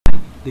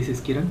This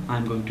is Kiran.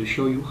 I'm going to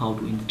show you how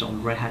to install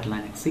Red Hat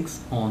Linux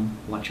 6 on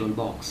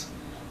VirtualBox.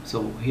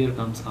 So here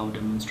comes our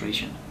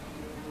demonstration.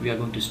 We are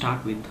going to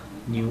start with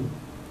new.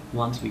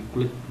 Once we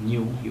click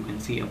new, you can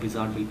see a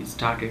wizard will be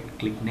started.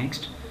 Click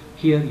next.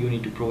 Here you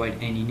need to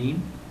provide any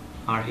name.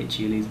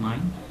 RHEL is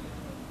mine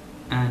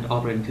and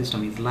operating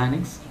system is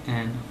Linux,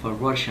 and for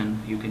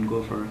version you can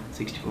go for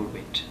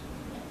 64-bit.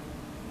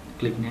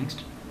 Click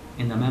next.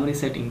 In the memory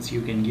settings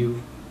you can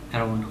give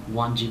around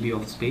 1 GB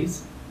of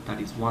space, that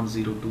is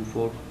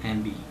 1024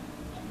 MB.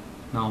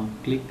 Now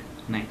click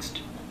next.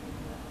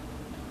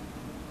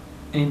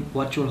 In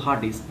virtual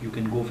hard disk you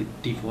can go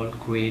with default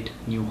create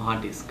new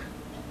hard disk.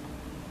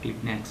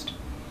 Click next.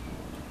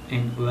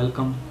 In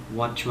welcome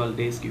virtual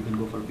disk you can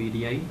go for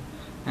VDI,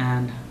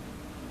 and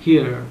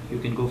here you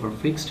can go for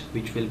fixed,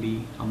 which will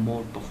be a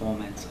more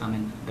performance.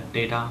 The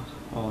data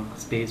or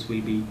space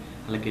will be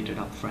allocated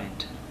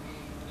upfront.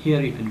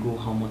 Here you can go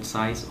how much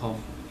size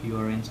of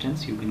your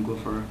instance. You can go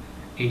for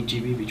 8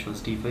 GB, which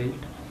was default,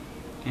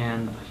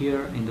 and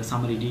here in the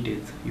summary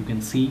details you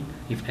can see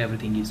if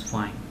everything is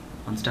fine.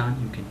 Once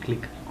done, you can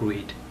click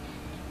create.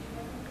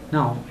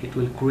 Now it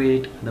will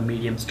create the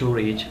medium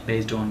storage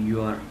based on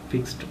your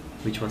fixed,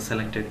 which was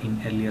selected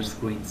in earlier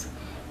screens.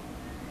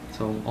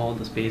 So all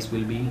the space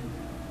will be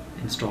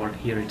installed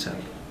here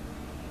itself.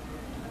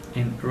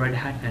 In Red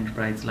Hat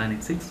Enterprise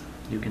Linux 6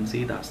 you can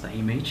see that's the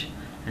image,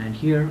 and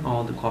here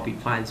all the copy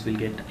files will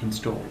get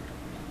installed.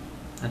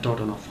 A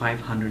total of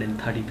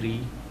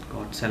 533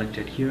 got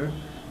selected here.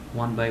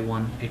 One by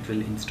one it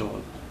will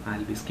install.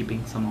 I'll be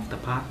skipping some of the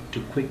part to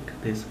quick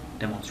this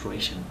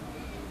demonstration.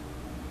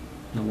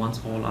 Now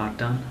once all are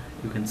done,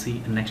 you can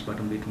see a next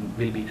button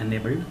will be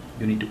enabled.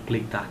 You need to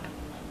click that.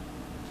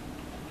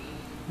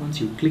 Once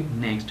you click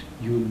next,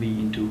 you will be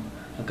into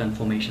a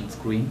confirmation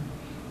screen.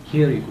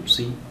 Here you could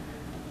see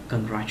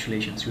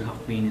congratulations, you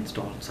have been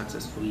installed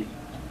successfully.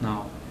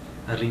 Now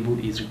a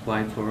reboot is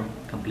required for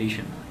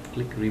completion.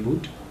 Click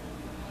reboot.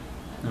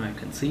 Now you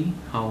can see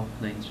how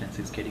the instance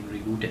is getting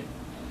rebooted.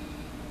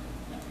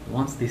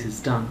 Once this is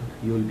done,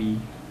 you will be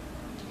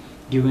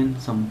given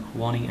some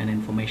warning and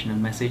information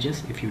and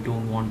messages. If you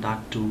don't want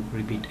that to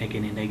repeat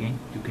again and again,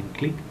 you can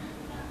click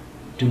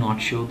do not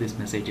show this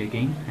message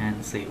again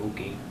and say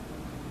OK.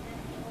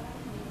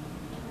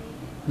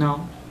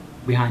 Now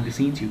behind the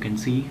scenes you can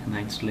see the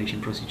installation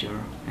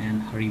procedure,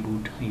 and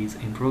reboot is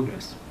in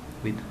progress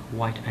with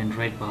white and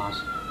red bars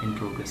in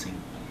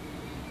progressing.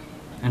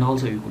 And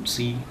also you could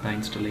see the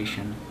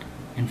installation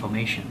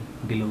information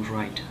below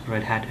right,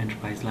 Red Hat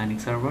Enterprise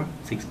Linux Server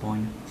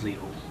 6.0.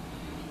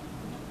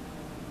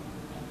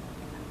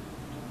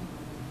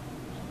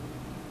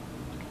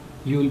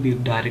 You will be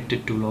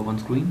directed to login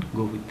screen.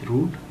 Go with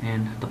root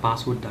and the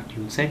password that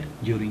you will set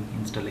during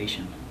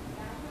installation.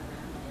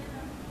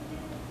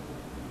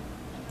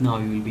 Now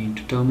you will be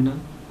into terminal.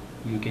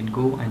 You can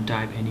go and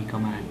type any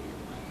command.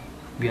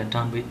 We are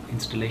done with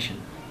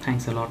installation.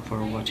 Thanks a lot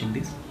for watching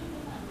this.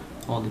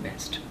 All the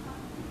best.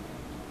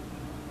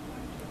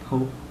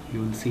 Hope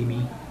you will see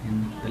me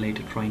in the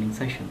later training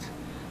sessions.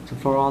 So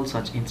for all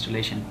such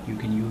installation you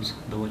can use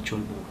the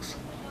VirtualBox.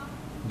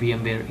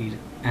 VMware is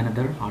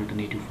another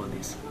alternative for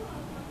this.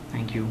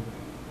 Thank you.